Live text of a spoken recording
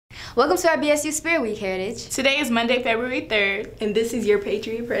Welcome to our BSU Spirit Week Heritage. Today is Monday, February 3rd. And this is your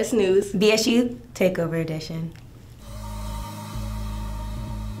Patriot Press News. BSU Takeover Edition.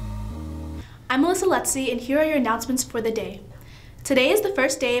 I'm Melissa Lutzy, and here are your announcements for the day. Today is the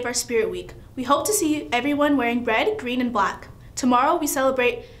first day of our Spirit Week. We hope to see everyone wearing red, green, and black. Tomorrow we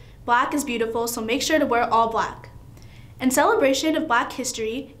celebrate Black is Beautiful, so make sure to wear all black. In celebration of Black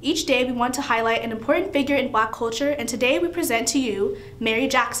history, each day we want to highlight an important figure in Black culture, and today we present to you Mary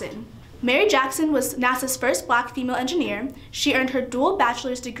Jackson. Mary Jackson was NASA's first Black female engineer. She earned her dual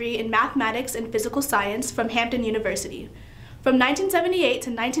bachelor's degree in mathematics and physical science from Hampton University. From 1978 to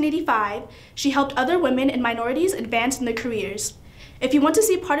 1985, she helped other women and minorities advance in their careers. If you want to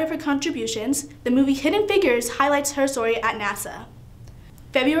see part of her contributions, the movie Hidden Figures highlights her story at NASA.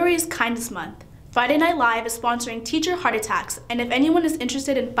 February is Kindness Month. Friday Night Live is sponsoring Teacher Heart Attacks, and if anyone is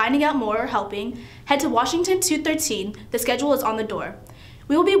interested in finding out more or helping, head to Washington 213. The schedule is on the door.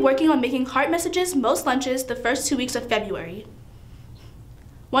 We will be working on making heart messages most lunches the first 2 weeks of February.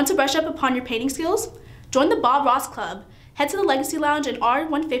 Want to brush up upon your painting skills? Join the Bob Ross Club. Head to the Legacy Lounge in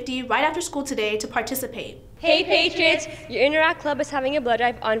R150 right after school today to participate. Hey Patriots! Your Interact Club is having a blood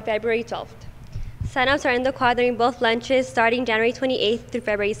drive on February 12th. Sign-ups are in the quad during both lunches starting January 28th through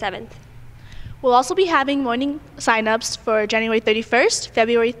February 7th. We'll also be having morning sign-ups for January 31st,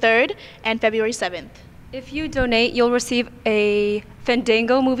 February 3rd, and February 7th. If you donate, you'll receive a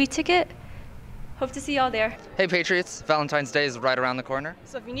Fandango movie ticket. Hope to see y'all there. Hey Patriots, Valentine's Day is right around the corner.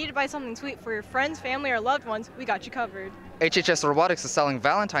 So if you need to buy something sweet for your friends, family, or loved ones, we got you covered. HHS Robotics is selling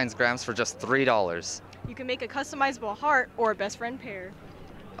Valentine's grams for just $3. You can make a customizable heart or a best friend pair.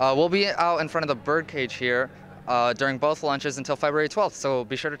 We'll be out in front of the birdcage here during both lunches until February 12th, so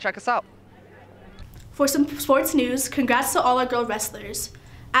be sure to check us out. For some sports news, congrats to all our girl wrestlers.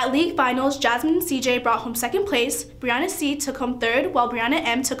 At league finals, Jasmine and CJ brought home second place, Brianna C took home third, while Brianna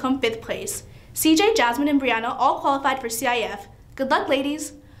M took home fifth place. CJ, Jasmine, and Brianna all qualified for CIF. Good luck,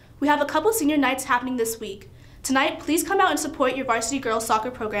 ladies. We have a couple senior nights happening this week. Tonight, please come out and support your varsity girls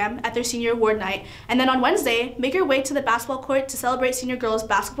soccer program at their senior award night. And then on Wednesday, make your way to the basketball court to celebrate senior girls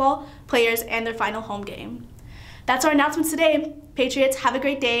basketball players and their final home game. That's our announcements today. Patriots, have a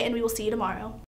great day, and we will see you tomorrow.